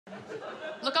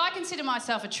Look, I consider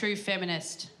myself a true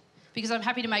feminist because I'm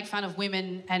happy to make fun of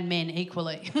women and men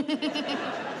equally.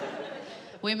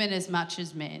 Women as much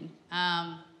as men.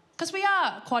 Because we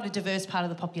are quite a diverse part of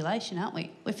the population, aren't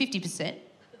we? We're 50%.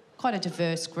 Quite a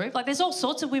diverse group. Like, there's all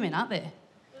sorts of women, aren't there?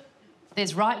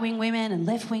 There's right-wing women and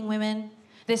left-wing women.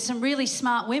 There's some really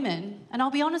smart women. And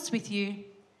I'll be honest with you,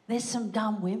 there's some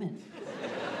dumb women.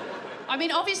 I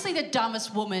mean, obviously the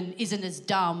dumbest woman isn't as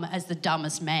dumb as the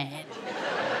dumbest man.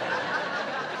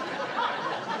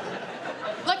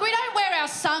 Like, we don't wear our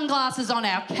sunglasses on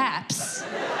our caps.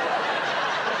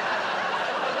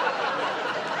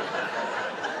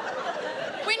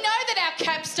 We know that our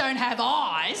caps don't have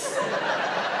eyes.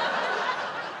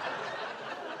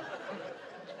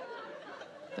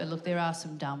 But look, there are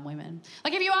some dumb women.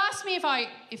 Like, if you ask me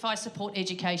if I support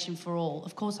education for all,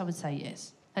 of course I would say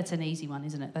yes. That's an easy one,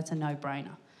 isn't it? That's a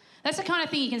no-brainer. That's the kind of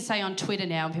thing you can say on Twitter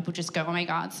now and people just go, oh my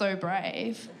God, so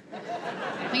brave.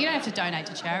 Well, you don't have to donate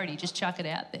to charity, just chuck it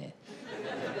out there.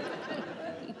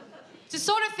 It's the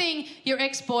sort of thing your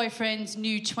ex-boyfriend's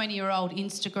new 20-year-old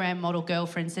Instagram model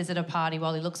girlfriend says at a party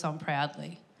while he looks on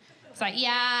proudly. It's like,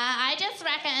 yeah, I just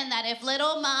reckon that if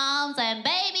little mums and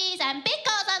babies and big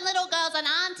girls and little girls and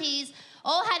aunties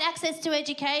all had access to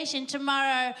education,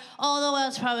 tomorrow all the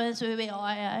world's problems would be all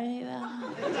over.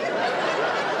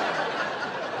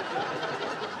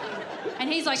 And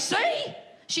he's like, see?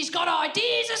 She's got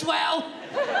ideas as well.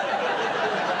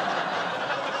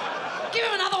 Give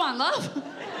him another one, love.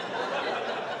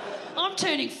 I'm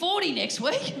turning 40 next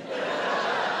week.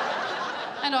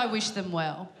 And I wish them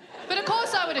well. But of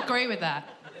course I would agree with that.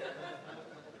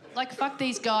 Like, fuck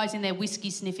these guys in their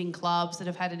whiskey-sniffing clubs that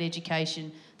have had an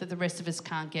education that the rest of us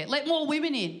can't get. Let more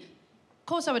women in. Of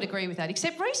course I would agree with that,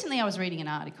 except recently I was reading an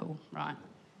article, right,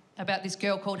 about this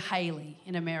girl called Hayley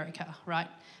in America, right?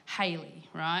 Hayley,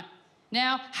 right?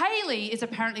 Now, Hayley is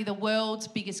apparently the world's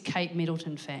biggest Kate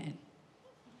Middleton fan.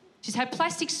 She's had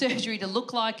plastic surgery to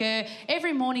look like her.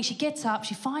 Every morning she gets up,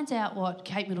 she finds out what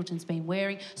Kate Middleton's been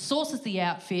wearing, sources the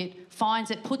outfit, finds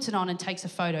it, puts it on and takes a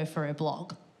photo for her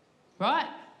blog, right?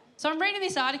 So I'm reading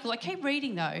this article, I keep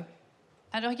reading though,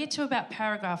 and I get to about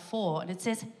paragraph 4 and it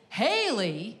says,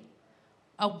 Hayley,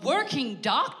 a working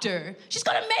doctor, she's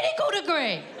got a medical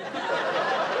degree.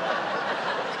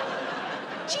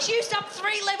 She's used up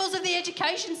 3 levels of the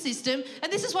education system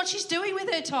and this is what she's doing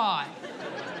with her time.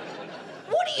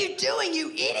 What are you doing,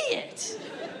 you idiot?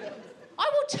 I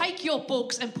will take your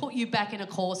books and put you back in a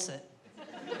corset.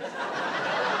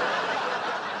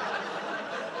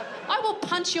 I will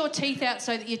punch your teeth out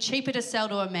so that you're cheaper to sell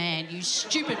to a man, you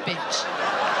stupid bitch.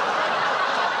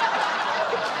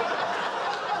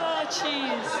 Oh,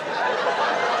 cheers.